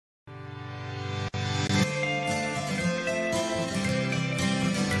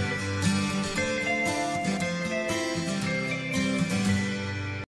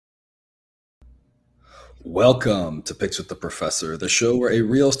Welcome to Picks with the Professor, the show where a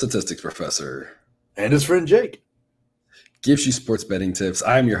real statistics professor And his friend Jake. gives you sports betting tips.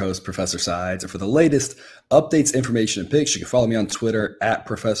 I'm your host, Professor Sides, and for the latest updates, information, and picks, you can follow me on Twitter at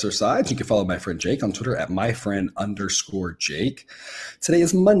Professor Sides. You can follow my friend Jake on Twitter at myfriend_Jake. Today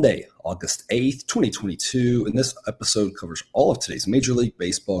is Monday, August 8th, 2022, and this episode covers all of today's Major League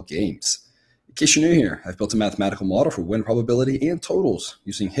Baseball games. In case you're new here, I've built a mathematical model for win probability and totals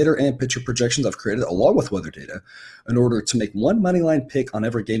using hitter and pitcher projections I've created along with weather data in order to make one moneyline pick on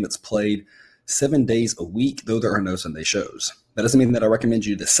every game that's played 7 days a week, though there are no Sunday shows. That doesn't mean that I recommend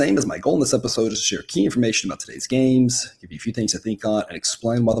you do the same, as my goal in this episode is to share key information about today's games, give you a few things to think on, and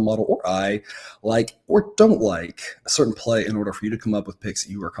explain why the model or I like or don't like a certain play in order for you to come up with picks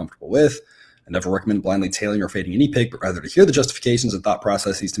that you are comfortable with. I never recommend blindly tailing or fading any pick, but rather to hear the justifications and thought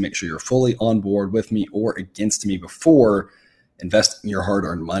processes to make sure you're fully on board with me or against me before investing your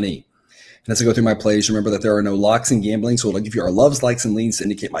hard-earned money. And as I go through my plays, remember that there are no locks in gambling, so it'll give you our loves, likes, and leans to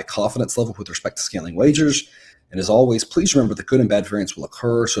indicate my confidence level with respect to scaling wagers. And as always, please remember that good and bad variance will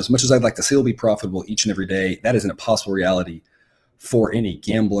occur. So as much as I'd like to say it'll be profitable each and every day, that isn't a possible reality for any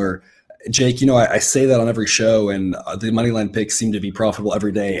gambler. Jake, I say that on every show, and the moneyline picks seem to be profitable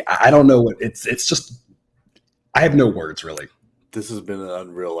every day. I don't know what it's just. I have no words, really. This has been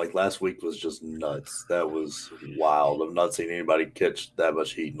unreal. Like last week was just nuts. That was wild. I've not seen anybody catch that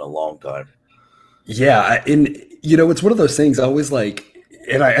much heat in a long time. Yeah, and it's one of those things. I always like,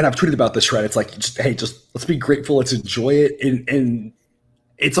 and I've tweeted about this, right? It's like, just let's be grateful, let's enjoy it, and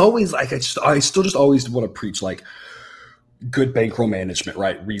it's always like I still just always want to preach like good bankroll management,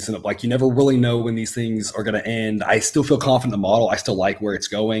 right? Reasonable. Like you never really know when these things are going to end. I still feel confident in the model. I still like where it's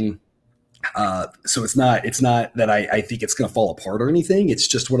going. So it's not that I think it's going to fall apart or anything. It's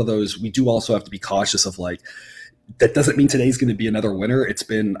just one of those, we do also have to be cautious of like, that doesn't mean today's going to be another winner. It's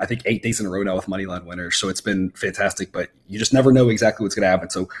been, I think, 8 days in a row now with moneyline winners. So it's been fantastic, but you just never know exactly what's going to happen.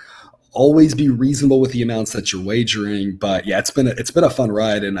 So always be reasonable with the amounts that you're wagering. But yeah, it's been a fun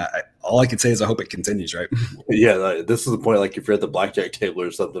ride, and all I can say is I hope it continues, right? Yeah, this is the point. Like if you're at the blackjack table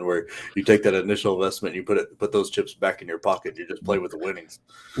or something, where you take that initial investment, and you put those chips back in your pocket, you just play with the winnings.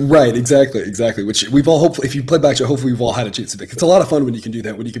 Right, exactly. Which we've all hopefully, if you play blackjack, hopefully we've all had a chance to do. It's a lot of fun when you can do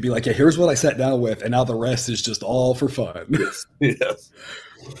that. When you can be like, yeah, here's what I sat down with, and now the rest is just all for fun. Yes.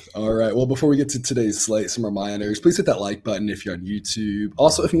 All right. Well, before we get to today's slate, some reminders. Please hit that like button if you're on YouTube.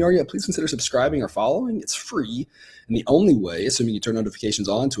 Also, if you aren't yet, please consider subscribing or following. It's free. And the only way, assuming you turn notifications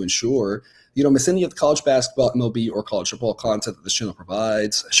on to ensure you don't miss any of the college basketball, MLB, or college football content that this channel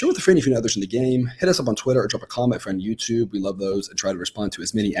provides. Share with a friend if you know others in the game. Hit us up on Twitter or drop a comment on YouTube. We love those and try to respond to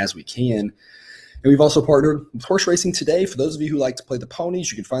as many as we can. And we've also partnered with Horse Racing Today. For those of you who like to play the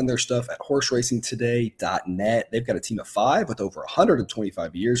ponies, you can find their stuff at horseracingtoday.net. They've got a team of 5 with over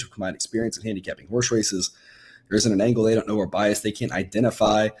 125 years of combined experience in handicapping horse races. There isn't an angle they don't know or bias they can't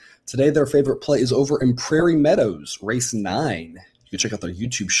identify. Today, their favorite play is over in Prairie Meadows, race 9. You can check out their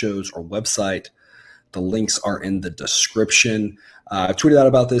YouTube shows or website. The links are in the description. I've tweeted out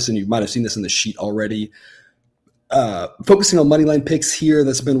about this, and you might have seen this in the sheet already. Focusing on moneyline picks here,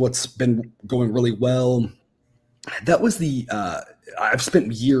 that's been what's been going really well. That was I've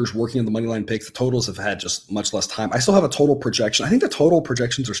spent years working on the moneyline picks. The totals have had just much less time. I still have a total projection. I think the total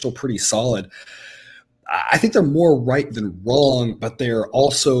projections are still pretty solid. I think they're more right than wrong, but they're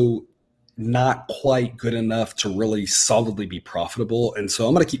also not quite good enough to really solidly be profitable. And so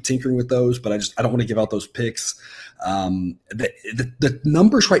I'm going to keep tinkering with those, but I don't want to give out those picks. The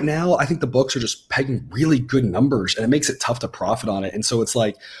numbers right now, I think the books are just pegging really good numbers, and it makes it tough to profit on it. And so it's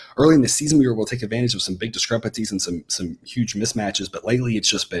like early in the season, we were able to take advantage of some big discrepancies and some huge mismatches, but lately it's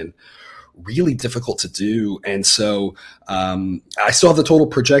just been really difficult to do. And so I still have the total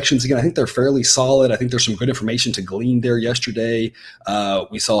projections. Again, I think they're fairly solid. I think there's some good information to glean there yesterday.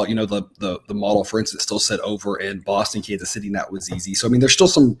 We saw, the model, for instance, still said over in Boston, Kansas City, and that was easy. So, I mean, there's still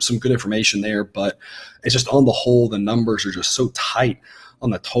some good information there, but it's just on the whole, the numbers are just so tight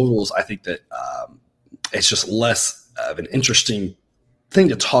on the totals. I think that it's just less of an interesting thing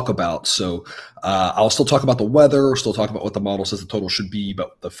to talk about. So I'll still talk about the weather, still talk about what the model says the total should be,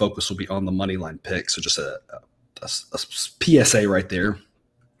 but the focus will be on the money line pick. So just a PSA right there.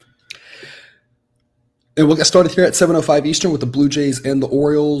 And we'll get started here at 7:05 Eastern with the Blue Jays and the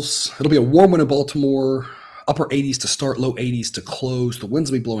Orioles. It'll be a warm win in Baltimore, upper 80s to start, low 80s to close. The winds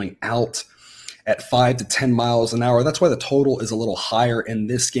will be blowing out at 5 to 10 miles an hour. That's why the total is a little higher in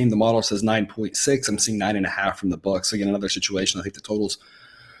this game. The model says 9.6. I'm seeing 9.5 from the books. Again, another situation. I think the total's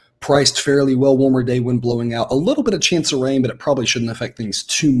priced fairly well. Warmer day, wind blowing out. A little bit of chance of rain, but it probably shouldn't affect things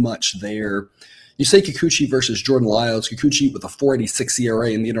too much there. You say Kikuchi versus Jordan Lyles. Kikuchi with a 4.86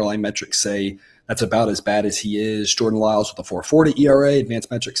 ERA, and the underlying metrics say that's about as bad as he is. Jordan Lyles with a 4.40 ERA.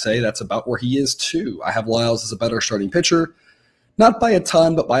 Advanced metrics say that's about where he is too. I have Lyles as a better starting pitcher. Not by a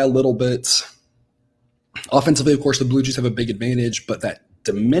ton, but by a little bit. Offensively, of course, the Blue Jays have a big advantage, but that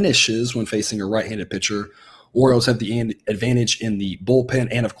diminishes when facing a right-handed pitcher. Orioles have the advantage in the bullpen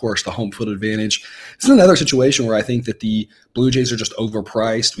and, of course, the home field advantage. This is another situation where I think that the Blue Jays are just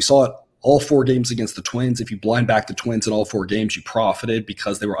overpriced. We saw it all 4 games against the Twins. If you blind back the Twins in all 4 games, you profited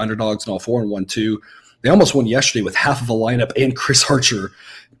because they were underdogs in all 4 and won 2. They almost won yesterday with half of the lineup and Chris Archer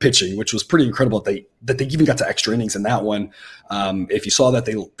pitching, which was pretty incredible that they even got to extra innings in that one. If you saw that,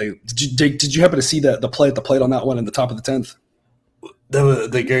 did you happen to see the play at the plate on that one in the top of the 10th?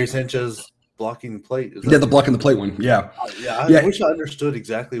 The Gary Sanchez blocking the plate. Yeah, the blocking the plate one. Yeah. I wish I understood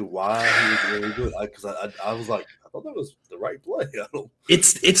exactly why he was really good. Because I was like, I thought that was the right play.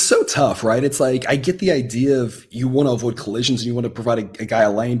 It's so tough, right? It's like I get the idea of you want to avoid collisions and you want to provide a guy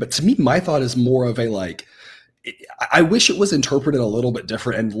a lane, but to me, my thought is more of a like. I wish it was interpreted a little bit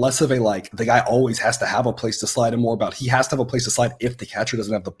different and less of a like the guy always has to have a place to slide and more about he has to have a place to slide if the catcher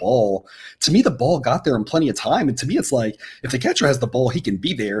doesn't have the ball. To me, the ball got there in plenty of time. And to me, it's like if the catcher has the ball, he can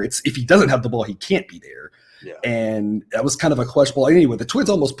be there. It's if he doesn't have the ball, he can't be there. Yeah. And that was kind of a questionable. Anyway, the Twins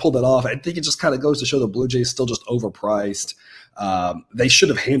almost pulled it off. I think it just kind of goes to show the Blue Jays still just overpriced. They should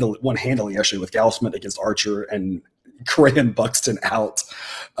have won handily yesterday with Gausman against Archer and Correa and Buxton out.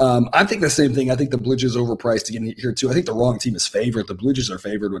 I think the same thing. I think the Blue Jays are overpriced again here too. I think the wrong team is favored. The Blue Jays are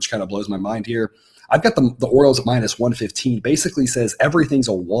favored, which kind of blows my mind here. I've got the Orioles at minus 115. Basically says everything's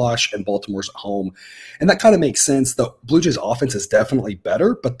a wash and Baltimore's at home. And that kind of makes sense. The Blue Jays offense is definitely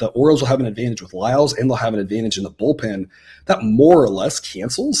better, but the Orioles will have an advantage with Lyles and they'll have an advantage in the bullpen. That more or less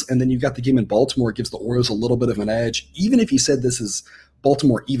cancels. And then you've got the game in Baltimore. It gives the Orioles a little bit of an edge. Even if you said this is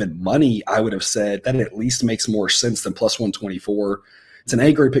Baltimore even money, I would have said that at least makes more sense than plus 124. It's an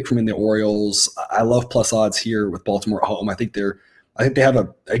A-grade pick from in the Orioles. I love plus odds here with Baltimore at home. I think they have a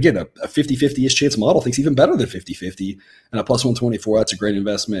 50-50-ish chance. Model thinks even better than 50-50 and a plus 124. That's a great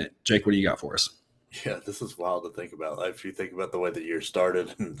investment. Jake, what do you got for us? Yeah, this is wild to think about. If you think about the way the year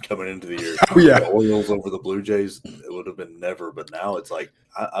started and coming into the year, the Orioles over the Blue Jays, it would have been never. But now it's like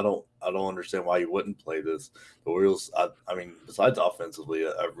I don't understand why you wouldn't play this. The Orioles, I mean, besides offensively,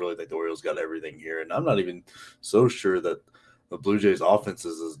 I really think the Orioles got everything here, and I'm not even so sure that the Blue Jays offense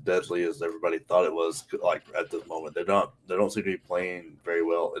is as deadly as everybody thought it was. Like at this moment, they don't seem to be playing very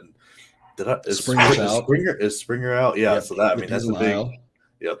well. And is Springer out? Yeah, yep. So that that's a big.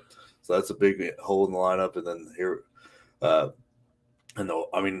 Yep. So that's a big hole in the lineup. And then here, the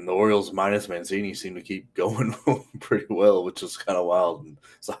Orioles minus Mancini seem to keep going pretty well, which is kind of wild. And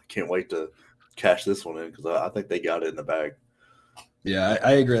so I can't wait to cash this one in because I think they got it in the bag. Yeah,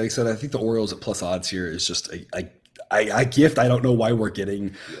 I agree. Like I said, I think the Orioles at plus odds here is just a gift. I don't know why we're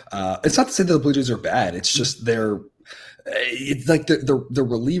getting. It's not to say that the Blue Jays are bad. It's just it's like the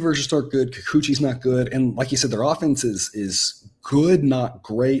relievers just aren't good. Kikuchi's not good, and like you said, their offense is good, not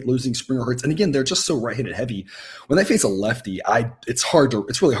great. Losing Springer hurts, and again, they're just so right-handed heavy. When they face a lefty, it's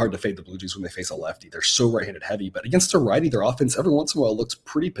really hard to fade the Blue Jays when they face a lefty. They're so right-handed heavy, but against a righty, their offense every once in a while looks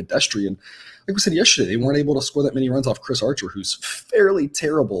pretty pedestrian. Like we said yesterday, they weren't able to score that many runs off Chris Archer, who's fairly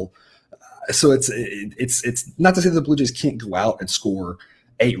terrible. So it's not to say that the Blue Jays can't go out and score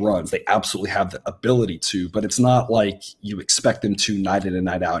 8 runs. They absolutely have the ability to, but it's not like you expect them to night in and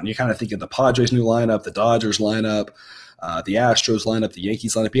night out. And you kind of think of the Padres' new lineup, the Dodgers lineup, the Astros lineup, the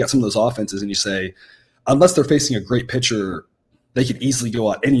Yankees lineup. You got some of those offenses, and you say, unless they're facing a great pitcher, they could easily go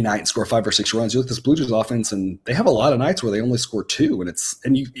out any night and score 5 or 6 runs. You look at this Blue Jays offense, and they have a lot of nights where they only score 2, and it's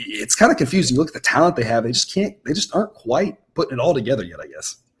kind of confusing. You look at the talent they have; they just aren't quite putting it all together yet, I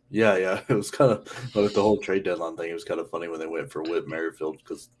guess. Yeah. It was kind of like the whole trade deadline thing. It was kind of funny when they went for Whit Merrifield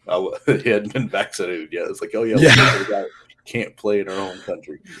because he hadn't been vaccinated yet. It's like, oh yeah. The guy can't play in our own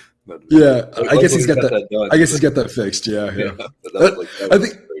country. But, I guess he's got that. I guess he's got that fixed. Yeah. I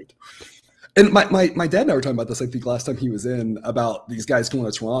think. And my dad and I were talking about this, I think, last time he was in about these guys going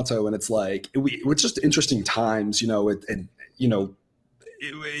to Toronto, and it's like it's just interesting times, you've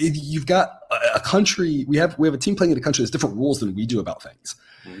got a country. We have a team playing in a country that has different rules than we do about things.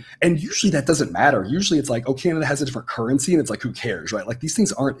 Mm-hmm. And usually that doesn't matter. Usually it's like, oh, Canada has a different currency, and it's like, who cares, right? Like these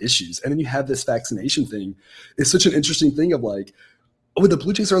things aren't issues. And then you have this vaccination thing. It's such an interesting thing of like, when the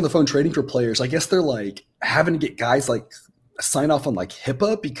Blue Jays are on the phone trading for players, I guess they're like having to get guys like sign off on like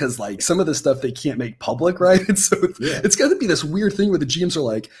HIPAA because like some of the stuff they can't make public, right? And so it's got to be this weird thing where the GMs are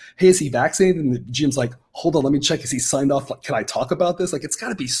like, "Hey, is he vaccinated?" And the GM's like, "Hold on, let me check. Is he signed off? Like, can I talk about this?" Like, it's got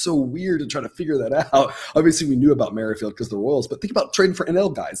to be so weird to try to figure that out. Obviously, we knew about Merrifield because the Royals, but think about trading for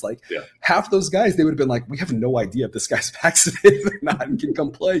NL guys. Like half those guys, they would have been like, "We have no idea if this guy's vaccinated or not and can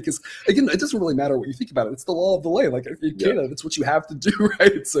come play." Because again, it doesn't really matter what you think about it. It's the law of the land. Like in Canada, that's what you have to do,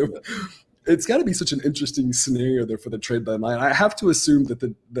 right? So. It's got to be such an interesting scenario there for the trade deadline. I have to assume that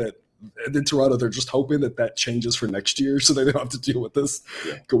in Toronto, they're just hoping that changes for next year so they don't have to deal with this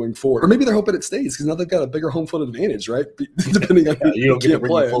going forward. Or maybe they're hoping it stays because now they've got a bigger home field advantage, right? Depending on who you can't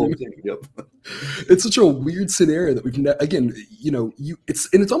play. It's such a weird scenario that again,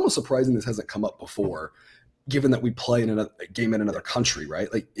 it's almost surprising this hasn't come up before, given that we play in a game in another country,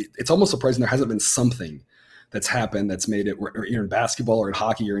 right? Like it's almost surprising there hasn't been something that's happened that's made it, or in basketball or in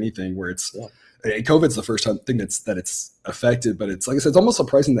hockey or anything, where it's COVID's the first thing that it's affected. But it's like I said, it's almost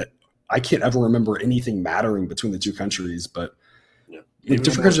surprising that I can't ever remember anything mattering between the two countries. But different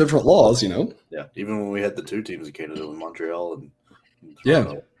countries, different laws, Yeah, even when we had the two teams in Canada, in Montreal and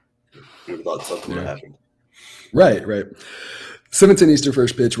Toronto, we would have thought something would happen. Right. 7:10 Eastern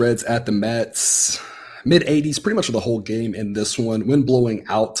first pitch. Reds at the Mets. Mid-80s, pretty much for the whole game in this one. Wind blowing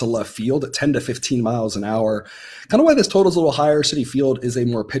out to left field at 10 to 15 miles an hour. Kind of why this total is a little higher. Citi Field is a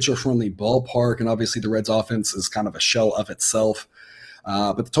more pitcher-friendly ballpark, and obviously the Reds' offense is kind of a shell of itself.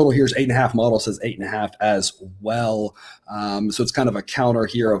 But the total here is 8.5. Model says 8.5 as well. So it's kind of a counter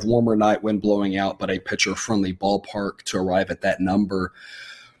here of warmer night, wind blowing out, but a pitcher-friendly ballpark to arrive at that number.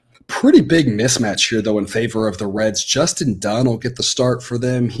 Pretty big mismatch here, though, in favor of the Reds. Justin Dunn will get the start for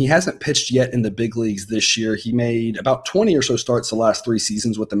them. He hasn't pitched yet in the big leagues this year. He made about 20 or so starts the last 3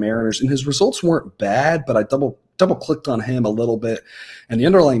 seasons with the Mariners, and his results weren't bad, but I double-clicked on him a little bit, and the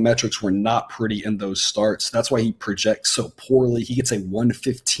underlying metrics were not pretty in those starts. That's why he projects so poorly. He gets a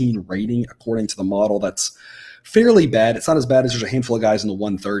 115 rating according to the model. That's fairly bad. It's not as bad as there's a handful of guys in the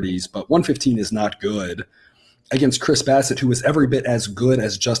 130s, but 115 is not good. Against Chris Bassett, who is every bit as good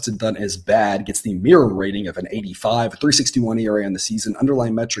as Justin Dunn is bad, gets the mirror rating of an 85, 361 ERA on the season.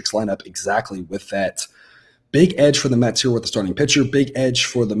 Underlying metrics line up exactly with that. Big edge for the Mets here with the starting pitcher. Big edge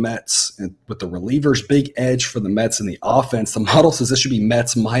for the Mets and with the relievers. Big edge for the Mets in the offense. The model says this should be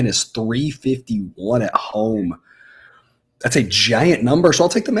Mets minus 351 at home. That's a giant number, so I'll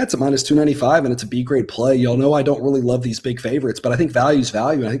take the Mets at minus 295, and it's a B-grade play. Y'all know I don't really love these big favorites, but I think value's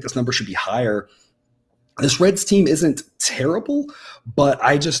value, and I think this number should be higher. This Reds team isn't terrible, but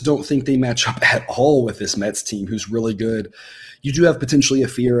I just don't think they match up at all with this Mets team, who's really good. You do have potentially a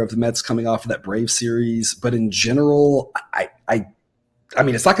fear of the Mets coming off of that Braves series, but in general, I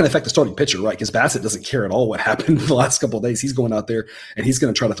mean, it's not going to affect the starting pitcher, right? Because Bassett doesn't care at all what happened in the last couple of days. He's going out there and he's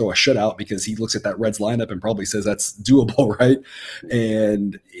going to try to throw a shutout because he looks at that Reds lineup and probably says that's doable, right?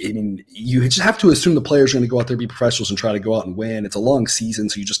 And I mean, you just have to assume the players are going to go out there, be professionals, and try to go out and win. It's a long season,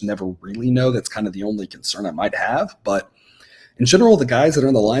 so you just never really know. That's kind of the only concern I might have. But in general, the guys that are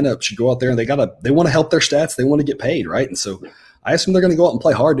in the lineup should go out there and they want to help their stats. They want to get paid, right? And so I assume they're going to go out and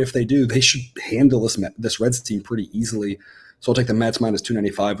play hard. If they do, they should handle this Reds team pretty easily. So I'll take the Mets minus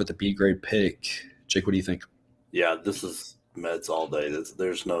 295 with the B-grade pick. Jake, what do you think? Yeah, this is Mets all day.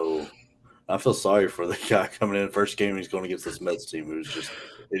 There's no – I feel sorry for the guy coming in first game. He's going against this Mets team who's just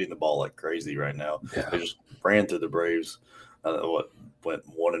hitting the ball like crazy right now. Yeah. They just ran through the Braves. Went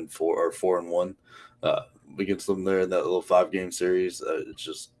 1-4 or 4-1 against them there in that little 5-game series. It's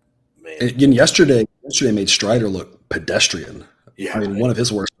just – man. Again, yesterday made Strider look pedestrian. Yeah, I mean, one of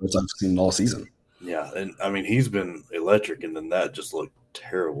his worst starts I've seen all season. Yeah, and I mean he's been electric, and then that just looked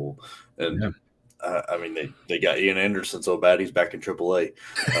terrible. And I mean they got Ian Anderson so bad he's back in AAA.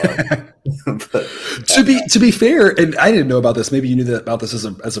 But to be fair, and I didn't know about this. Maybe you knew about this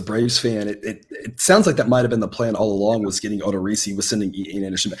as a Braves fan. It sounds like that might have been the plan all along, was getting Odorizzi, was sending Ian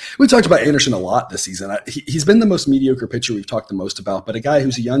Anderson back. We talked about Anderson a lot this season. He's been the most mediocre pitcher we've talked the most about, but a guy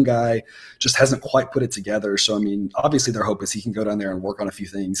who's a young guy just hasn't quite put it together. So I mean, obviously their hope is he can go down there and work on a few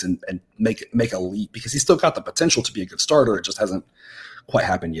things and make a leap, because he's still got the potential to be a good starter. It just hasn't quite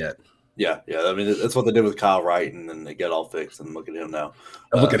happened yet. Yeah. I mean, that's what they did with Kyle Wright, and then they got all fixed, and look at him now.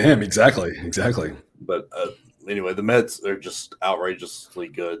 Look at him. Exactly. But anyway, the Mets are just outrageously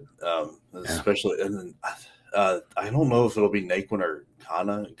good, especially. And then I don't know if it'll be Naquin or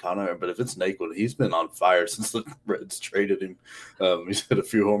Kana, but if it's Naquin, he's been on fire since the Reds traded him. He's hit a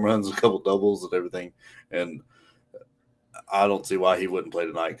few home runs, a couple doubles, and everything. And I don't see why he wouldn't play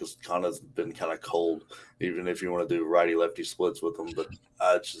tonight, because Kana's been kind of cold, even if you want to do righty-lefty splits with him. But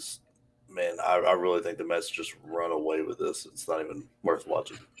I really think the Mets just run away with this. It's not even worth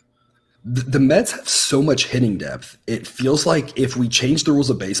watching. The Mets have so much hitting depth. It feels like if we changed the rules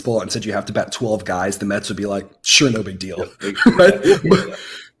of baseball and said you have to bat 12 guys, the Mets would be like, sure, no big deal. Yep. Right?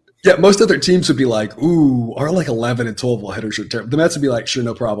 Yeah, most other teams would be like, ooh, our like 11 and 12 will hitters are terrible. The Mets would be like, sure,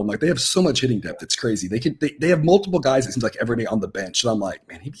 no problem. Like they have so much hitting depth. It's crazy. They have multiple guys, it seems like, every day on the bench. And I'm like,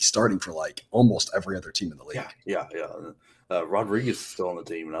 man, he'd be starting for like almost every other team in the league. Yeah. Rodriguez is still on the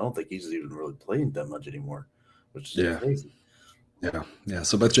team, and I don't think he's even really playing that much anymore, which is crazy. Yeah.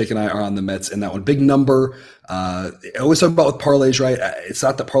 So both Jake and I are on the Mets in that one. Big number. I always talk about with parlays, right? It's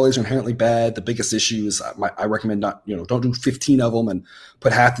not that parlays are inherently bad. The biggest issue is I recommend don't do 15 of them and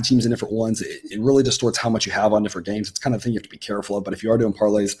put half the teams in different ones. It really distorts how much you have on different games. It's kind of thing you have to be careful of. But if you are doing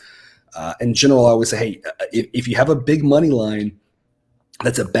parlays, in general, I always say, hey, if you have a big money line,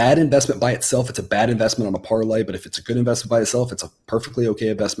 that's a bad investment by itself. It's a bad investment on a parlay, but if it's a good investment by itself, it's a perfectly okay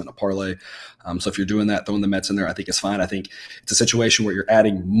investment in a parlay. So if you're doing that, throwing the Mets in there, I think it's fine. I think it's a situation where you're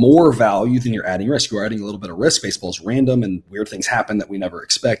adding more value than you're adding risk. You're adding a little bit of risk. Baseball is random and weird things happen that we never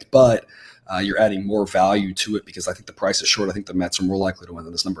expect, but you're adding more value to it because I think the price is short. I think the Mets are more likely to win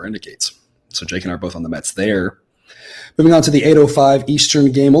than this number indicates. So Jake and I are both on the Mets there. Moving on to the 8:05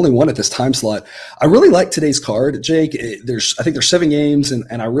 Eastern game, only one at this time slot. I really like today's card, Jake. I think there's 7 games,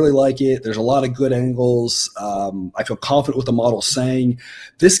 and I really like it. There's a lot of good angles. I feel confident with the model saying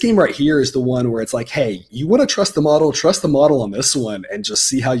this game right here is the one where it's like, hey, you want to trust the model on this one and just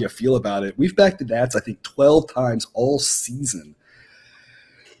see how you feel about it. We've backed the Nats, I think, 12 times all season.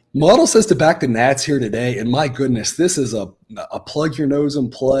 Model says to back the Nats here today, and my goodness, this is a plug your nose and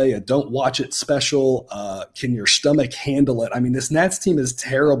play, a don't watch it special. Can your stomach handle it? I mean, this Nats team is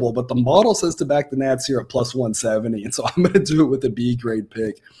terrible, but the model says to back the Nats here at plus 170, and so I'm going to do it with a B grade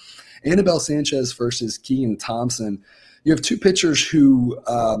pick. Anibal Sanchez versus Keegan Thompson. You have two pitchers who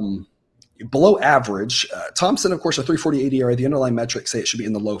below average. Thompson, of course, a 3.48 ERA. The underlying metrics say it should be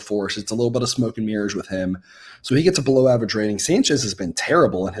in the low fours. It's a little bit of smoke and mirrors with him. So he gets a below average rating. Sanchez has been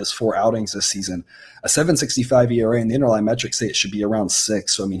terrible in his 4 outings this season. A 7.65 ERA, and the underlying metrics say it should be around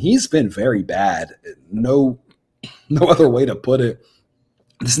 6. So, I mean, he's been very bad. No other way to put it.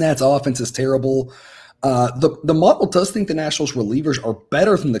 This Nats offense is terrible. The model does think the Nationals relievers are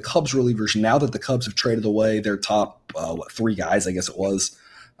better than the Cubs relievers now that the Cubs have traded away their top 3 guys, I guess it was.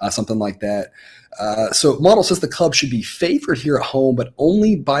 Something like that. So model says the Cubs should be favored here at home, but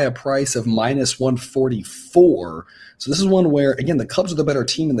only by a price of minus 144. So this is one where, again, the Cubs are the better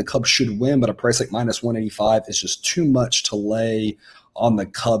team and the Cubs should win, but a price like minus 185 is just too much to lay on the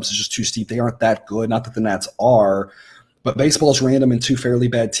Cubs. It's just too steep. They aren't that good. Not that the Nats are, but baseball's random and 2 fairly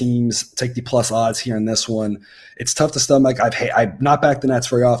bad teams. Take the plus odds here in this one. It's tough to stomach. I've not backed the Nats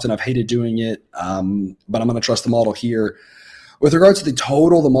very often. I've hated doing it, but I'm going to trust the model here. With regards to the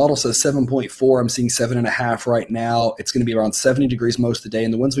total, the model says 7.4. I'm seeing 7.5 right now. It's going to be around 70 degrees most of the day,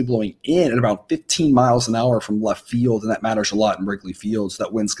 and the wind's will be blowing in at about 15 miles an hour from left field, and that matters a lot in Wrigley Field. So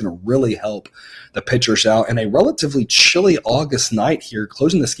that wind's going to really help the pitchers out. And a relatively chilly August night here,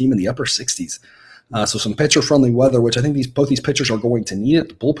 closing this game in the upper 60s. So some pitcher-friendly weather, which I think both these pitchers are going to need it.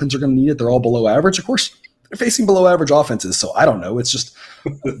 The bullpens are going to need it. They're all below average. Of course, they're facing below average offenses, so I don't know. It's just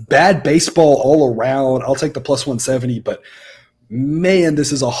bad baseball all around. I'll take the plus 170, but man,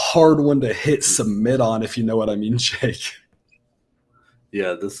 this is a hard one to hit submit on, if you know what I mean, Jake.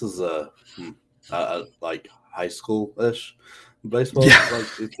 Yeah, this is like high school-ish baseball. Yeah.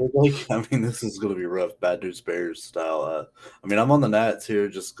 I mean, this is going to be rough. Bad News Bears style. I mean, I'm on the Nats here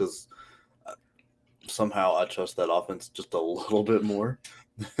just because somehow I trust that offense just a little bit more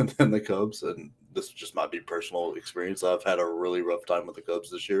than the Cubs, and this just might be personal experience. I've had a really rough time with the Cubs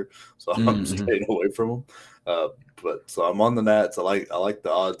this year, so I'm staying away from them. But so I'm on the Nats. I like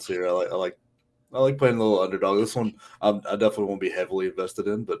the odds here. I like playing a little underdog. This one I definitely won't be heavily invested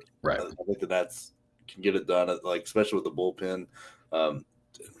in, but right. I think the Nats can get it done. Like especially with the bullpen.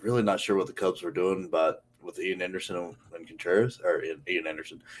 Really not sure what the Cubs were doing, but with Ian Anderson and Contreras, or Ian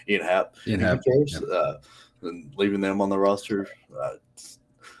Happ, Contreras, and leaving them on the roster.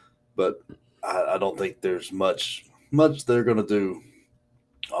 But I don't think there's much they're going to do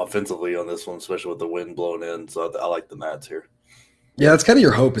offensively on this one, especially with the wind blowing in. So I like the Nats here. Yeah, that's kind of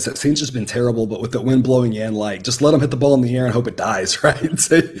your hope. Is that Saints just been terrible, but with the wind blowing in, like just let them hit the ball in the air and hope it dies, right?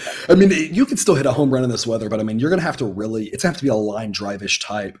 So, I mean, you can still hit a home run in this weather, but I mean, you're going to have to it's going to have to be a line drive-ish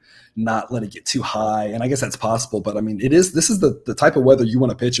type, not let it get too high. And I guess that's possible, but I mean, this is the type of weather you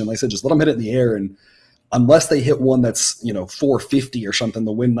want to pitch in. Like I said, just let them hit it in the air, and unless they hit one that's 450 or something,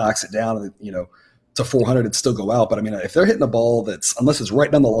 the wind knocks it down, and to 400, it'd still go out. But I mean, if they're hitting a ball unless it's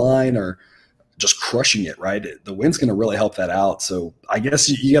right down the line or just crushing it, right? The win's going to really help that out. So I guess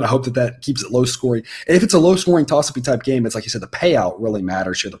you got to hope that keeps it low scoring. And if it's a low scoring toss-up type game, it's like you said, the payout really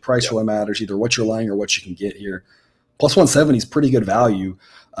matters here. The price really matters, either what you're laying or what you can get here. Plus 170 is pretty good value,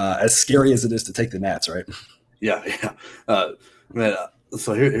 as scary as it is to take the Nats, right? Yeah. Man,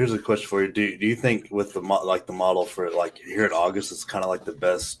 so here's a question for you. Do you think with the model for like here in August is kind of like the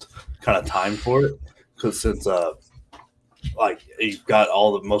best kind of time for it? Because since like you've got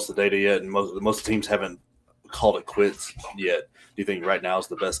most of the data yet, and most teams haven't called it quits yet. Do you think right now is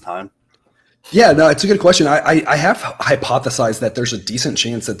the best time? Yeah, no, it's a good question. I have hypothesized that there's a decent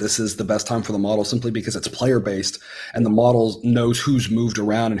chance that this is the best time for the model simply because it's player based and the model knows who's moved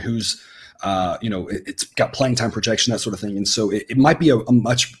around and who's, it's got playing time projection, that sort of thing. And so it might be a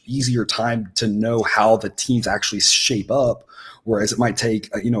much easier time to know how the teams actually shape up, whereas it might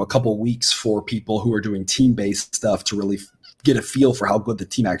take, a couple of weeks for people who are doing team based stuff to really get a feel for how good the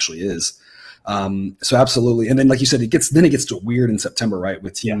team actually is. So absolutely. And then, like you said, it gets to weird in September, right?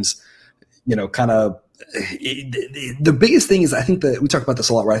 With teams, the biggest thing is I think that we talk about this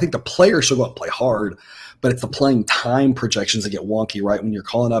a lot, right? I think the players should go out and play hard, but it's the playing time projections that get wonky, right? When you're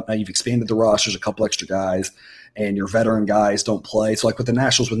calling up, now you've expanded the rosters, a couple extra guys, and your veteran guys don't play. So like with the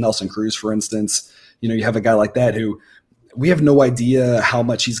Nationals with Nelson Cruz, for instance, you have a guy like that who we have no idea how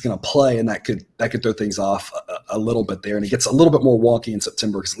much he's going to play, and that could throw things off a little bit there. And it gets a little bit more wonky in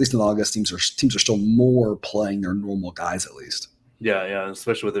September because at least in August, teams are still more playing their normal guys at least. Yeah,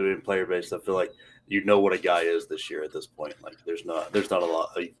 especially with it being player based, I feel like what a guy is this year at this point. Like there's not a lot.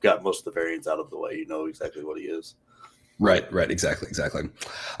 You've got most of the variants out of the way. You know exactly what he is. Right, exactly.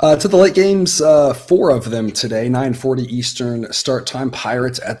 To the late games, 4 of them today, 9:40 Eastern start time.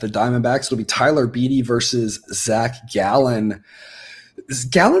 Pirates at the Diamondbacks. It'll be Tyler Beede versus Zach Gallen.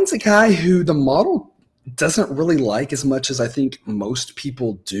 Gallen's a guy who the model doesn't really like as much as I think most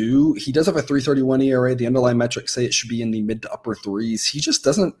people do. He does have a 3.31 ERA. The underlying metrics say it should be in the mid to upper threes. He just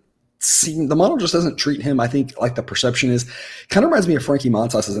doesn't the model just doesn't treat him, I think, like the perception is. Kind of reminds me of Frankie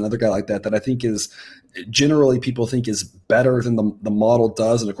Montas as another guy like that I think is generally people think is better than the model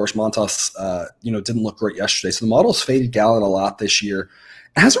does. And of course, Montas, didn't look great yesterday. So the model's faded Gallen a lot this year.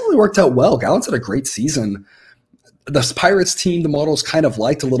 It hasn't really worked out well. Gallen's had a great season. The Pirates team, the model's kind of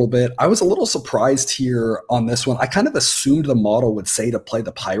liked a little bit. I was a little surprised here on this one. I kind of assumed the model would say to play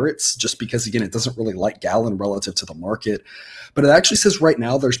the Pirates just because, again, it doesn't really like Gallen relative to the market. But it actually says right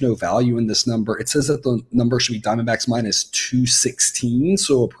now there's no value in this number. It says that the number should be Diamondbacks minus 216,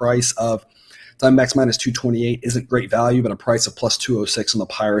 so a price of Diamondbacks minus 228 isn't great value, but a price of plus 206 on the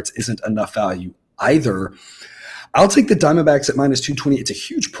Pirates isn't enough value either. I'll take the Diamondbacks at minus 220. It's a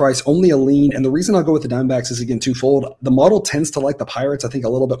huge price, only a lean. And the reason I'll go with the Diamondbacks is, again, twofold. The model tends to like the Pirates, I think, a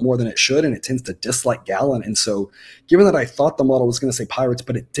little bit more than it should, and it tends to dislike Gallen. And so given that I thought the model was going to say Pirates,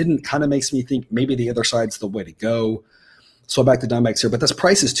 but it didn't, kind of makes me think maybe the other side's the way to go. So I'll back the Diamondbacks here. But this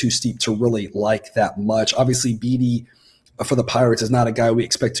price is too steep to really like that much. Obviously, Beede for the Pirates is not a guy we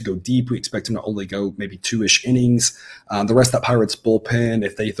expect to go deep. We expect him to only go maybe 2-ish innings. The rest of that Pirates bullpen,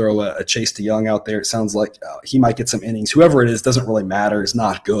 if they throw a Chase DeYoung out there, it sounds like he might get some innings. Whoever it is, doesn't really matter. Is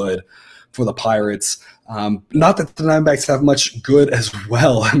not good for the Pirates. Not that the Diamondbacks have much good as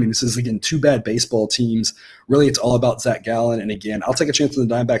well. I mean, this is, again, 2 bad baseball teams. Really, it's all about Zach Gallen. And again, I'll take a chance on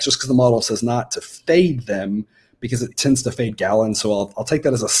the Diamondbacks just because the model says not to fade them because it tends to fade Gallen. So I'll take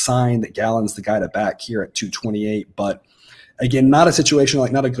that as a sign that Gallen's the guy to back here at 228. But again, not a situation,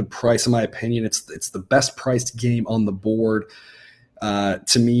 not a good price in my opinion. It's the best priced game on the board. To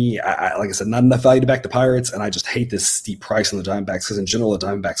me, like I said, not enough value to back the Pirates, and I just hate this steep price on the Diamondbacks because in general the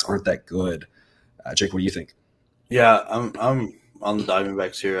Diamondbacks aren't that good. Jake, what do you think? Yeah, I'm on the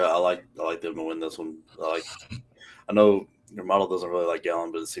Diamondbacks here. I like them to win this one. I know your model doesn't really like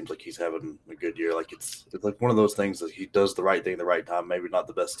Gallen, but it seems like he's having a good year. Like it's like one of those things that he does the right thing at the right time. Maybe not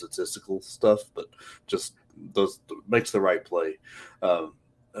the best statistical stuff, but just makes the right play.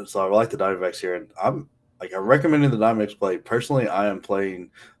 And so I like the Diamondbacks here, and I'm recommending the Diamondbacks play. Personally, I am playing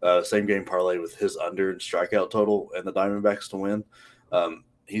same game parlay with his under and strikeout total and the Diamondbacks to win.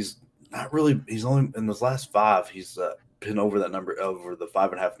 He's not really. He's only in his last 5. He's been over that number, over the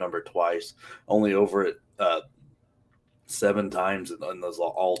 5.5 number twice. Only over it 7 times in those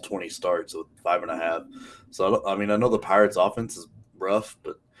all 20 starts with 5.5. So I know the Pirates' offense is rough,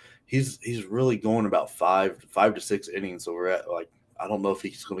 but he's really going about 5 to 6 innings. So we're at I don't know if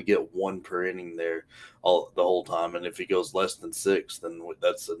he's going to get 1 per inning there the whole time, and if he goes less than 6, then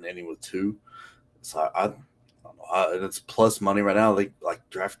that's an inning with 2. So I don't know. And it's plus money right now.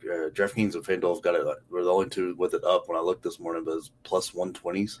 DraftKings and FanDuel have got it. We're the only 2 with it up when I looked this morning, but it's plus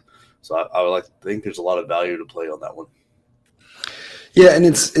 120s. So I would like to think there's a lot of value to play on that one. Yeah, and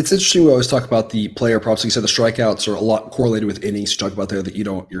it's interesting. We always talk about the player props. Like you said the strikeouts are a lot correlated with innings. You talk about there that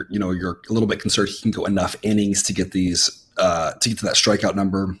you're a little bit concerned he can go enough innings to get these to get to that strikeout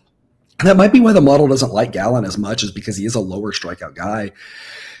number. And that might be why the model doesn't like Gallen as much, is because he is a lower strikeout guy.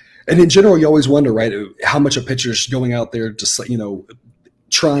 And in general, you always wonder, right, how much a pitcher's going out there just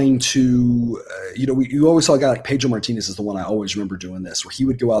trying to, you always saw a guy like Pedro Martinez is the one I always remember doing this, where he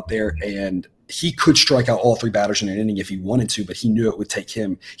would go out there and he could strike out all three batters in an inning if he wanted to, but he knew it would take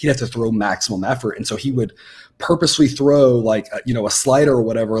him, he'd have to throw maximum effort. And so he would purposely throw a slider or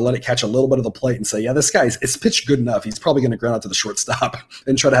whatever, or let it catch a little bit of the plate and say, yeah, this guy's, it's pitched good enough. He's probably going to ground out to the shortstop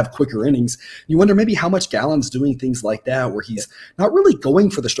and try to have quicker innings. You wonder maybe how much Gallen's doing things like that, where he's not really going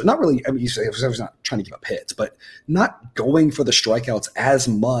for the not really, I mean, he's not trying to give up hits, but not going for the strikeouts as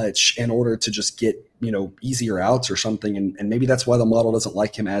much in order to just get, easier outs or something. And maybe that's why the model doesn't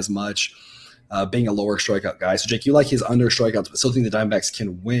like him as much, being a lower strikeout guy. So Jake, you like his under strikeouts, but still think the Diamondbacks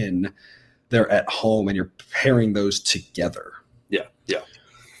can win. They're at home, and you're pairing those together. Yeah.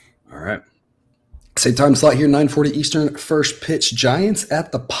 All right. Same time slot here, 9:40 Eastern. First pitch, Giants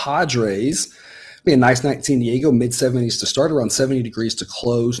at the Padres. Be a nice night in San Diego, mid-70s to start, around 70 degrees to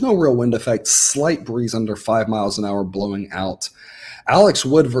close. No real wind effect, slight breeze under 5 miles an hour blowing out. Alex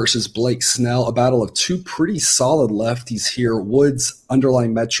Wood versus Blake Snell, a battle of two pretty solid lefties here. Wood's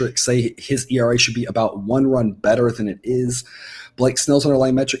underlying metrics say his ERA should be about 1 run better than it is. Blake Snell's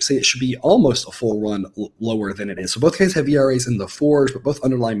underlying metrics say it should be almost a full run lower than it is. So both guys have ERAs in the 4s, but both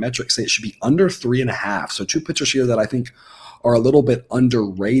underlying metrics say it should be under 3.5. So two pitchers here that I think are a little bit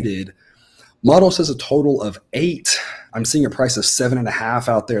underrated. Model says a total of 8. I'm seeing a price of 7.5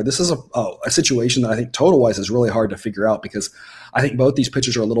 out there. This is a situation that I think total-wise is really hard to figure out, because I think both these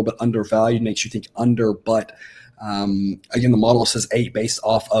pitchers are a little bit undervalued, makes you think under, but again, the model says 8 based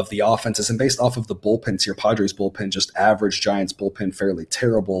off of the offenses and based off of the bullpens here. Padres bullpen just average, Giants bullpen fairly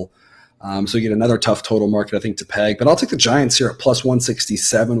terrible. So you get another tough total market, I think, to peg. But I'll take the Giants here at plus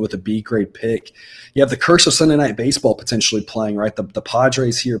 167 with a B-grade pick. You have the curse of Sunday Night Baseball potentially playing, right? The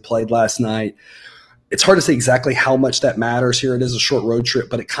Padres here played last night. It's hard to say exactly how much that matters here. It is a short road trip,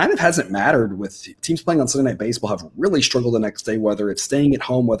 but it kind of hasn't mattered with teams playing on Sunday Night Baseball have really struggled the next day, whether it's staying at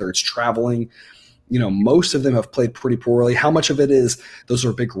home, whether it's traveling. Most of them have played pretty poorly. How much of it is those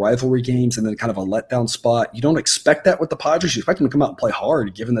are big rivalry games and then kind of a letdown spot? You don't expect that with the Padres. You expect them to come out and play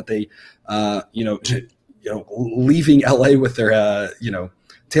hard, given that they, leaving LA with their,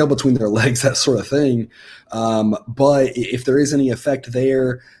 tail between their legs, that sort of thing. But if there is any effect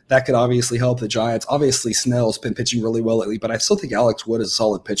there, that could obviously help the Giants. Obviously, Snell's been pitching really well lately, but I still think Alex Wood is a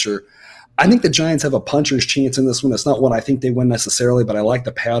solid pitcher. I think the Giants have a puncher's chance in this one. It's not one I think they win necessarily, but I like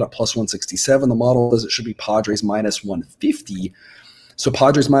the payout at plus 167. The model says it should be Padres minus 150. So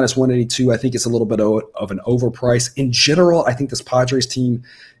Padres minus 182, I think it's a little bit of an overprice. In general, I think this Padres team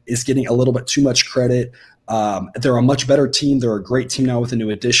is getting a little bit too much credit. They're a much better team. They're a great team now with the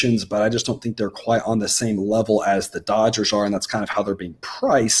new additions, but I just don't think they're quite on the same level as the Dodgers are, and that's kind of how they're being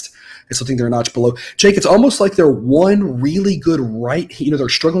priced. I still think they're a notch below. Jake, it's almost like they're one really good they're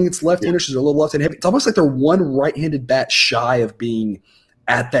struggling against left-handers, so they're a little left-handed heavy. It's almost like they're one right-handed bat shy of being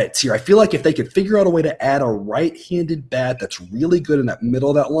at that tier. I feel like if they could figure out a way to add a right-handed bat that's really good in that middle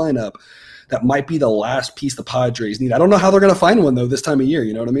of that lineup, that might be the last piece the Padres need. I don't know how they're going to find one, though, this time of year.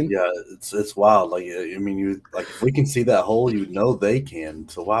 You know what I mean? Yeah, it's wild. If we can see that hole, they can.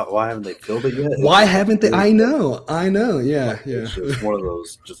 So why haven't they filled it yet? Why haven't they? I know. Yeah. It's just one of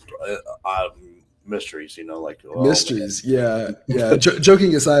those mysteries, mysteries. Yeah.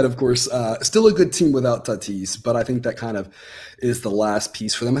 Joking aside, of course, still a good team without Tatis, but I think that kind of is the last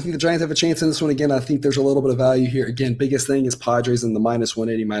piece for them. I think the Giants have a chance in this one. Again, I think there's a little bit of value here. Again, biggest thing is Padres, and the minus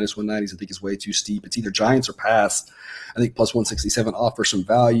 180, minus 190s I think is way too steep. It's either Giants or pass. I think plus 167 offers some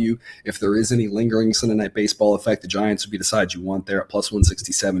value. If there is any lingering Sunday Night Baseball effect, the Giants would be the side you want there at plus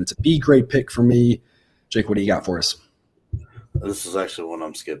 167. It's a B-grade pick for me. Jake, what do you got for us? This is actually one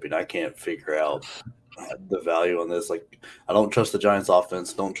I'm skipping. I can't figure out the value on this. I don't trust the Giants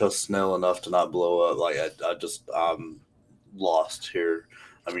offense. Don't trust Snell enough to not blow up. I'm lost here.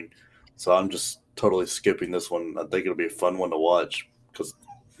 So I'm just totally skipping this one. I think it'll be a fun one to watch, because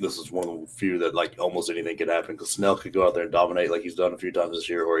this is one of the few that almost anything could happen, because Snell could go out there and dominate like he's done a few times this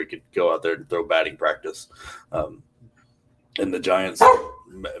year, or he could go out there and throw batting practice. And the Giants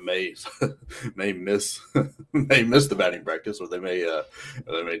may miss the batting practice, or they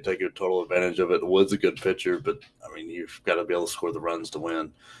may take a total advantage of it. Wood's a good pitcher, but you've got to be able to score the runs to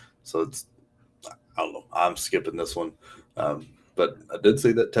win. So I don't know. I'm skipping this one. But I did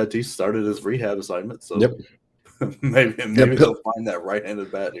see that Tatis started his rehab assignment. So yep. maybe Yeah, they'll find that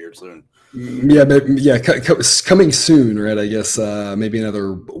right-handed bat here soon. coming soon, right? I guess maybe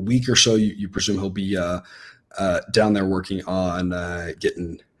another week or so. You presume he'll be down there working on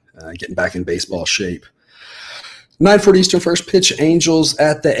getting back in baseball shape. 9:40 Eastern first pitch, Angels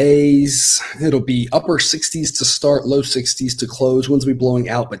at the A's. It'll be upper 60s to start, low 60s to close. Winds will be blowing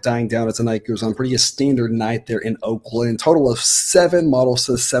out but dying down as the night goes on. Pretty a standard night there in Oakland. Total of 7. Model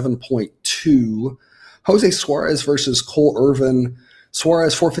says 7.2. Jose Suarez versus Cole Irvin.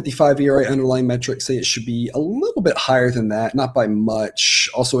 Suarez, 4.55 ERA. Underlying metrics say it should be a little bit higher than that, not by much.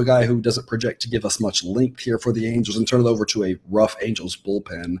 Also a guy who doesn't project to give us much length here for the Angels, and turn it over to a rough Angels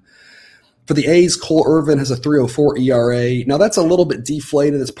bullpen. For the A's, Cole Irvin has a 3.04 ERA. Now, that's a little bit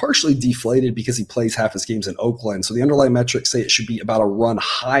deflated. It's partially deflated because he plays half his games in Oakland. So the underlying metrics say it should be about a run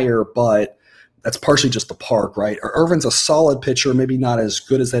higher, but that's partially just the park, right? Irvin's a solid pitcher, maybe not as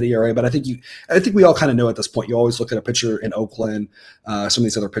good as that ERA, but I think we all kind of know at this point. You always look at a pitcher in Oakland, some of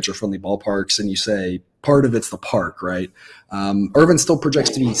these other pitcher-friendly ballparks, and you say part of it's the park, right? Irvin still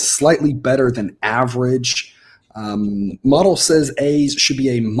projects to be slightly better than average. Model says A's should be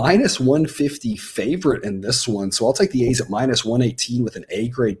a minus 150 favorite in this one. So I'll take the A's at minus 118 with an A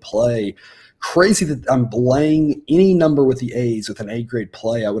grade play. Crazy that I'm laying any number with the A's with an A grade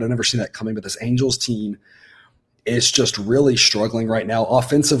play. I would have never seen that coming, but this Angels team is just really struggling right now.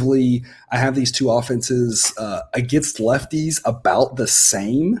 Offensively, I have these two offenses against lefties about the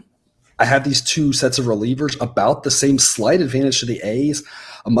same. I have these two sets of relievers about the same, slight advantage to the A's,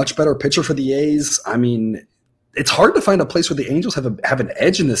 a much better pitcher for the A's. I mean, it's hard to find a place where the Angels have an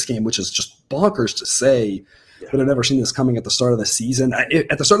edge in this game, which is just bonkers to say. Yeah. But I've never seen this coming at the start of the season.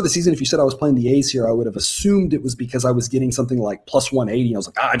 At the start of the season, if you said I was playing the A's here, I would have assumed it was because I was getting something like plus 180. I was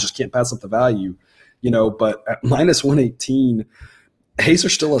like, I just can't pass up the value, But at minus 118, A's are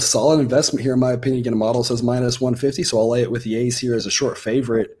still a solid investment here, in my opinion. Again, a model says minus 150, so I'll lay it with the A's here as a short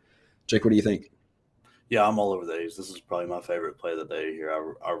favorite. Jake, what do you think? Yeah, I'm all over the A's. This is probably my favorite play of the day here.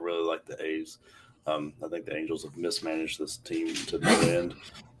 I really like the A's. I think the Angels have mismanaged this team to no end,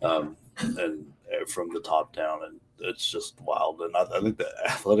 and from the top down, and it's just wild. And I think the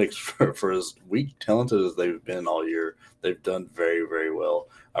Athletics, for as weak, talented as they've been all year, they've done very, very well.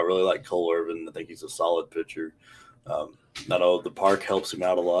 I really like Cole Irvin. I think he's a solid pitcher. I know the park helps him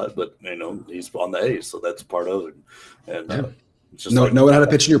out a lot, but he's on the A's, so that's part of it. And just knowing how to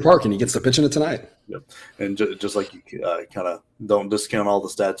pitch in your park, and he gets to pitch in it tonight. Yep. And just like you kind of don't discount all the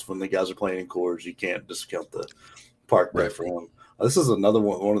stats when the guys are playing in Coors, you can't discount the park play for him. This is another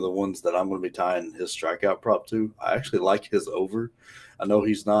one of the ones that I'm going to be tying his strikeout prop to. I actually like his over. I know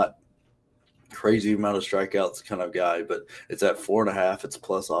he's not crazy amount of strikeouts kind of guy, but it's at 4.5. It's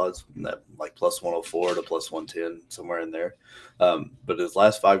plus odds, that like plus 104 to plus 110, somewhere in there. But his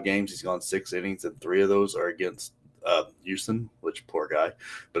last 5 games, he's gone 6 innings, and 3 of those are against Houston, which poor guy,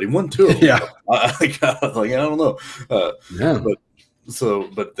 but he won 2 of them. Yeah. I don't know. Yeah.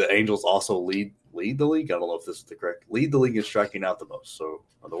 But the Angels also lead the league. I don't know if this is the correct lead the league in striking out the most. So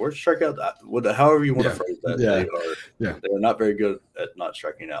the word strikeout, however you want to phrase that, they are not very good at not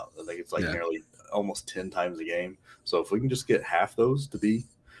striking out. I think it's nearly almost 10 times a game. So if we can just get half those to be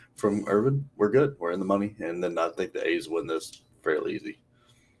from Irvin, we're good. We're in the money, and then I think the A's win this fairly easy.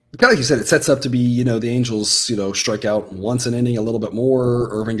 Kind of like you said, it sets up to be, the Angels, strike out once an inning, a little bit more.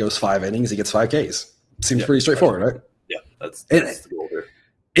 Irvin goes 5 innings, he gets 5 Ks. Seems pretty straightforward, right? Yeah, that's the goal here.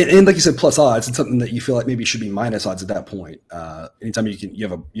 And like you said, plus odds, it's something that you feel like maybe should be minus odds at that point. Anytime you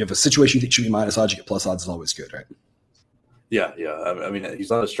have a situation you think should be minus odds, you get plus odds is always good, right? Yeah. I mean, he's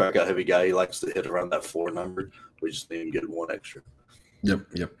not a strikeout heavy guy. He likes to hit around that 4 number. We just need to get 1 extra. Yep.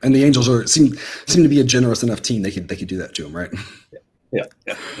 And the Angels seem to be a generous enough team. They could do that to him, right? Yeah.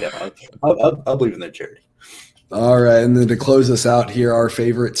 I believe in their charity. All right, and then to close us out here, our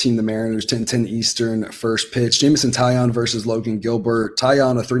favorite team, the Mariners, 10-10 Eastern, first pitch. Jameson Taillon versus Logan Gilbert.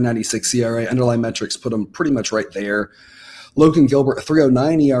 Taillon, a 3.96 ERA. Underlying metrics put him pretty much right there. Logan Gilbert, a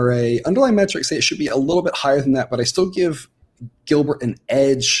 3.09 ERA. Underlying metrics say it should be a little bit higher than that, but I still give Gilbert an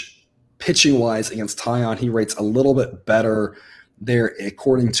edge pitching-wise against Taillon. He rates a little bit better there,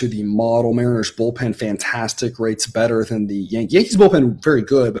 according to the model. Mariners bullpen, fantastic, rates better than the Yankees bullpen, very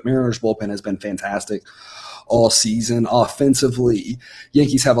good, but Mariners bullpen has been fantastic all season. Offensively,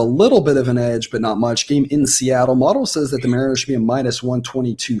 Yankees have a little bit of an edge, but not much. Game in Seattle. Model says that the Mariners should be a minus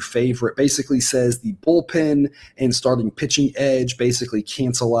 122 favorite. Basically says the bullpen and starting pitching edge basically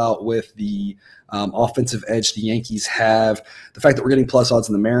cancel out with the offensive edge the Yankees have. The fact that we're getting plus odds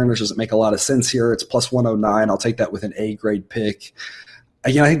in the Mariners doesn't make a lot of sense here. It's plus 109. I'll take that with an A grade pick.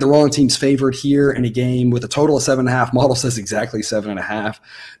 Again, I think the wrong team's favored here in a game with a total of 7.5. Model says exactly 7.5.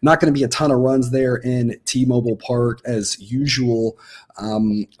 Not going to be a ton of runs there in T-Mobile Park as usual.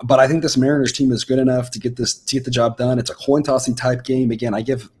 But I think this Mariners team is good enough to get the job done. It's a coin tossing type game. Again, I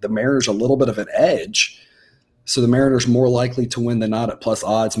give the Mariners a little bit of an edge. So the Mariners more likely to win than not at plus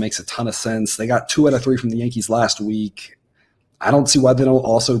odds makes a ton of sense. They got 2 out of 3 from the Yankees last week. I don't see why they don't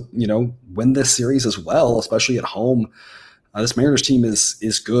also, win this series as well, especially at home. This Mariners team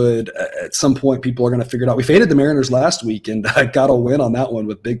is good. At some point, people are going to figure it out. We faded the Mariners last week and got a win on that one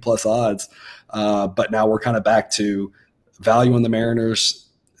with big plus odds. But now we're kind of back to value on the Mariners.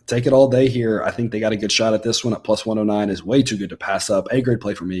 Take it all day here. I think they got a good shot at this one at plus 109 is way too good to pass up. A grade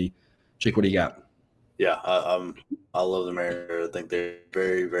play for me. Jake, what do you got? Yeah, I love the Mariners. I think they're a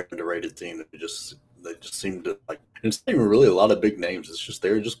very, very underrated team. They just seem to like. It's not even really a lot of big names. It's just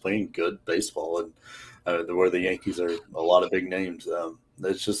they're just playing good baseball, and where the Yankees are a lot of big names.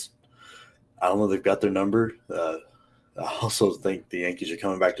 It's just I don't know. They've got their number. I also think the Yankees are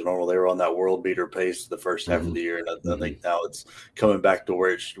coming back to normal. They were on that world beater pace the first half of the year, and I think now it's coming back to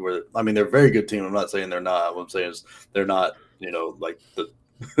where I mean, they're a very good team. I'm not saying they're not. What I'm saying is they're not. Like the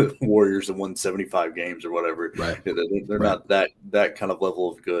Warriors have won 75 games or whatever. Right. They're not that kind of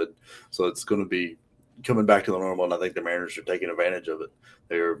level of good. So it's going to be coming back to the normal, and I think the Mariners are taking advantage of it.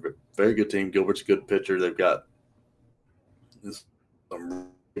 They're a very good team. Gilbert's a good pitcher. They've got some really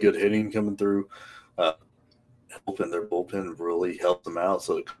good hitting coming through. Their bullpen really helped them out.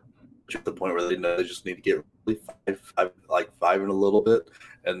 So to the point where they know they just need to get really five in a little bit,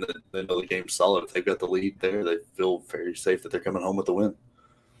 and then they know the game's solid. If they've got the lead there, they feel very safe that they're coming home with the win.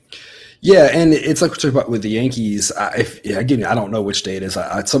 Yeah, and it's like we're talking about with the Yankees. Again, I don't know which day it is.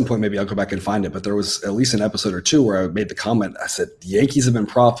 At some point, maybe I'll go back and find it. But there was at least an episode or two where I made the comment. I said the Yankees have been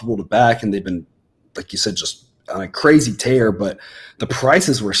profitable to back, and they've been, like you said, just on a crazy tear. But the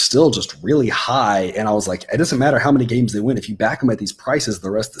prices were still just really high, and I was like, it doesn't matter how many games they win. If you back them at these prices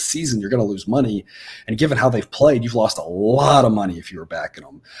the rest of the season, you're going to lose money. And given how they've played, you've lost a lot of money if you were backing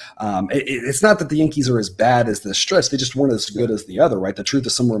them. It's not that the Yankees are as bad as this stretch. They just weren't as good as the other, right? The truth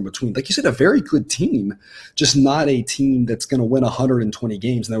is somewhere in between. Like you said, a very good team, just not a team that's going to win 120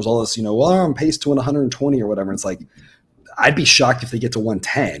 games. And there was all this, well, I'm on pace to win 120 or whatever. And it's like, I'd be shocked if they get to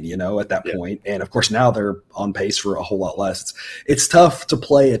 110, at that point. And of course, now they're on pace for a whole lot less. It's tough to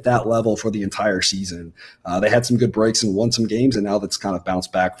play at that level for the entire season. They had some good breaks and won some games, and now that's kind of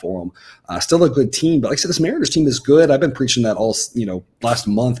bounced back for them. Still a good team, but like I said, this Mariners team is good. I've been preaching that all, last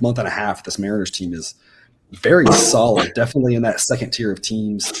month and a half. This Mariners team is very solid, definitely in that second tier of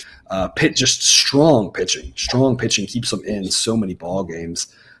teams. Just strong pitching keeps them in so many ball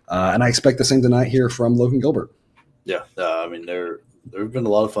games. And I expect the same tonight here from Logan Gilbert. Yeah, I mean, they've been a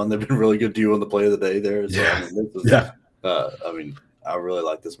lot of fun. They've been really good to you on the play of the day there. So, yeah. I mean, I really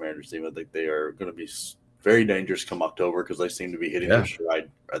like this Mariners team. I think they are going to be very dangerous come October because they seem to be hitting their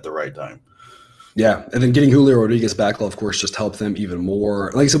stride at the right time. Yeah, and then getting Julio Rodriguez back will, of course, just help them even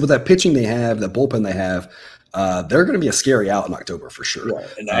more. Like I said, with that pitching they have, that bullpen they have, they're going to be a scary out in October for sure. Right.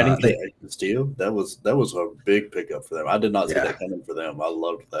 And adding Castillo, that was a big pickup for them. I did not see that coming for them. I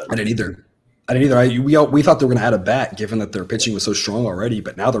loved that. I didn't either. We thought they were going to add a bat, given that their pitching was so strong already,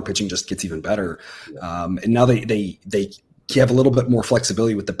 but now their pitching just gets even better. Yeah. And now they have a little bit more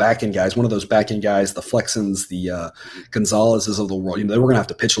flexibility with the back end guys. One of those back end guys, the Flexens, the Gonzalez's of the world, they were going to have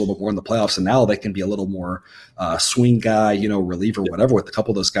to pitch a little bit more in the playoffs, and now they can be a little more swing guy, reliever, whatever. With a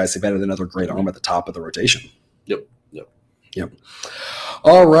couple of those guys, they've added another great arm at the top of the rotation. Yep.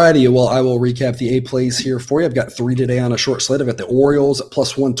 All righty. Well, I will recap the A plays here for you. I've got 3 today on a short slate. I've got the Orioles at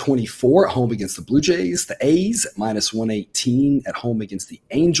plus 124 at home against the Blue Jays, the A's at minus 118 at home against the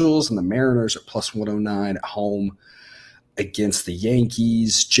Angels, and the Mariners at plus 109 at home against the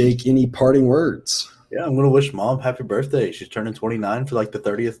Yankees. Jake, any parting words? Yeah, I'm going to wish Mom happy birthday. She's turning 29 for like the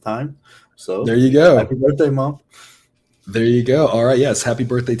 30th time. So there you go. Happy birthday, Mom. There you go. All right. Yes. Happy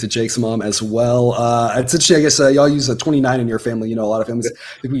birthday to Jake's mom as well. It's interesting. I guess y'all use a 29 in your family. A lot of families,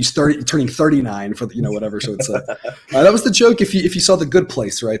 like when you start turning 39 for whatever. So it's that was the joke. If you saw The Good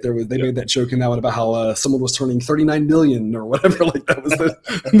Place, right there, they made that joke in that one about how someone was turning 39 million or whatever. Like that was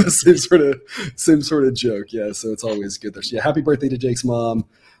the same sort of joke. Yeah. So it's always good there. So yeah. Happy birthday to Jake's mom.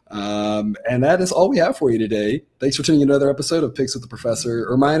 And that is all we have for you today. Thanks for tuning in to another episode of Picks with the Professor.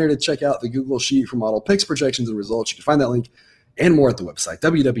 A reminder to check out the Google Sheet for model picks, projections, and results. You can find that link and more at the website,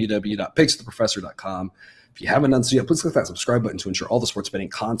 www.pickswiththeprofessor.com. If you haven't done so yet, please click that subscribe button to ensure all the sports betting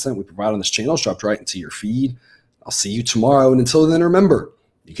content we provide on this channel is dropped right into your feed. I'll see you tomorrow. And until then, remember,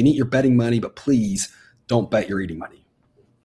 you can eat your betting money, but please don't bet your eating money.